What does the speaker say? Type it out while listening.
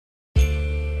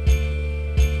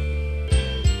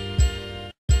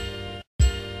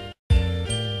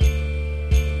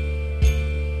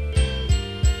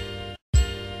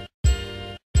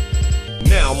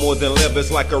more than love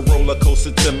is like a roller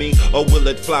coaster to me? Or will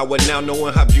it fly without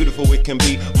knowing how beautiful it can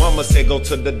be? Mama said go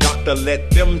to the doctor,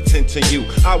 let them tend to you.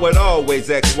 I would always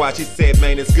ask why. She said,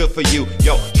 man, it's good for you.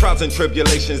 Yo, trials and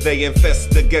tribulations, they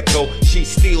infest the ghetto. She's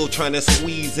still trying to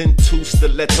squeeze into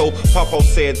stiletto. Papa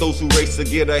said those who race to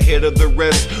get ahead of the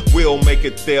rest will make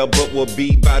it there, but will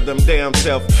be by them damn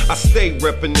self. I stay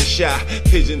reppin' the shy,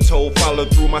 pigeon-toed, follow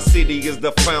through. My city is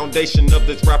the foundation of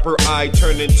this rapper I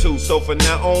turn into. So from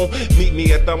now on, meet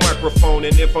me at the microphone,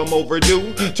 and if I'm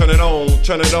overdue, turn it on,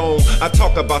 turn it on. I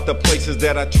talk about the places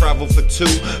that I travel for two,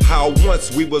 how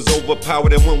once we was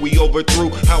overpowered and when we overthrew,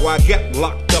 how I got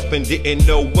locked up and didn't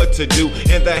know what to do,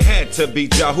 and there had to be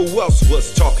Jah. Who else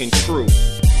was talking true?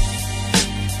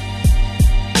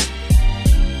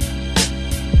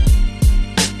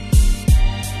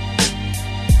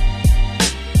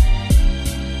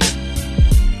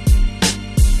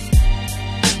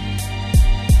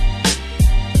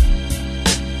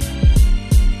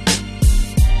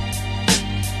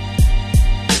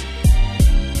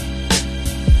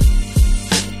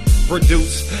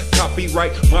 Produce,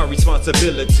 copyright, my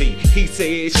responsibility. He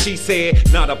said, she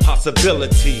said, not a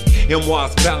possibility.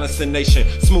 NY's balance the nation,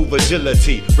 smooth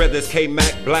agility. Whether it's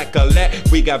K-Mac, Black or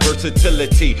Lat, we got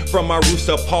versatility. From our roots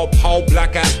to Paw,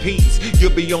 Black Eyed Peas.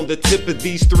 You'll be on the tip of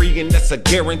these three, and that's a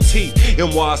guarantee.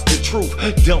 NY's the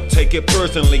truth, don't take it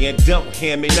personally, and don't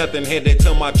hand me nothing, hand it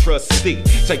to my trustee.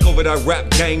 Take over the rap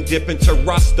game, dip into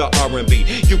Rasta R&B.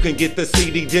 You can get the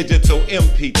CD, digital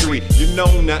MP3. You know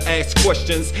to ask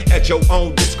questions at your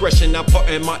own discretion. I put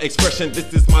in my expression,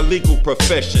 this is my legal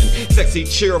profession. Sexy,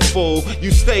 cheerful,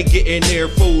 you stay getting near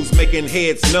fools, making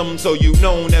heads numb, so you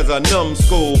known as a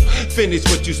numbskull. Finish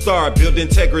what you start, build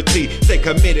integrity. Stay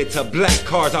committed to black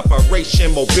cars,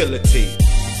 Operation Mobility.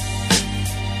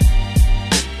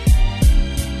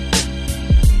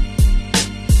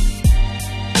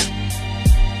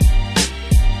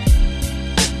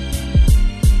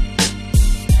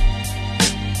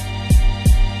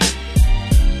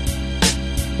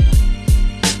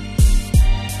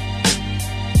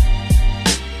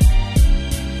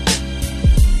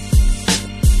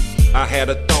 I had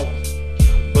a thought,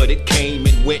 but it came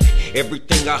and went.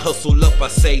 Everything I hustle up, I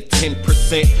save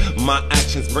 10%. My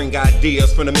actions bring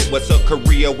ideas from the Midwest of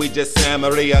Korea. We just San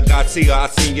Maria Garcia,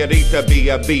 senorita, be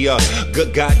a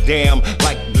good goddamn,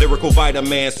 like lyrical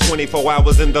vitamins. 24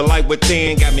 hours in the light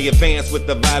within, got me advanced with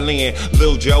the violin.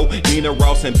 Lil Joe, Nina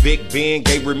Ross, and Big Ben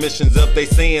gave remissions of their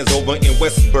sins over in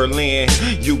West Berlin.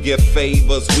 You give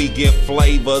favors, we give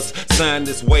flavors. Sign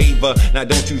this waiver, now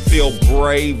don't you feel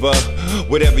braver?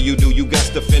 Whatever you do, you got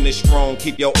to finish strong.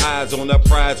 Keep your eyes on the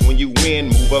prize. When you win,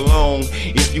 move along.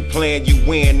 If you plan, you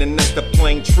win, and that's the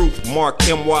plain truth. Mark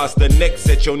NY's the next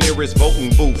at your nearest voting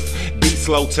booth. Be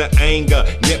slow to anger,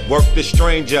 network the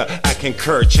stranger. I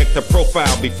concur, check the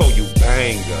profile before you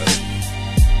bang her.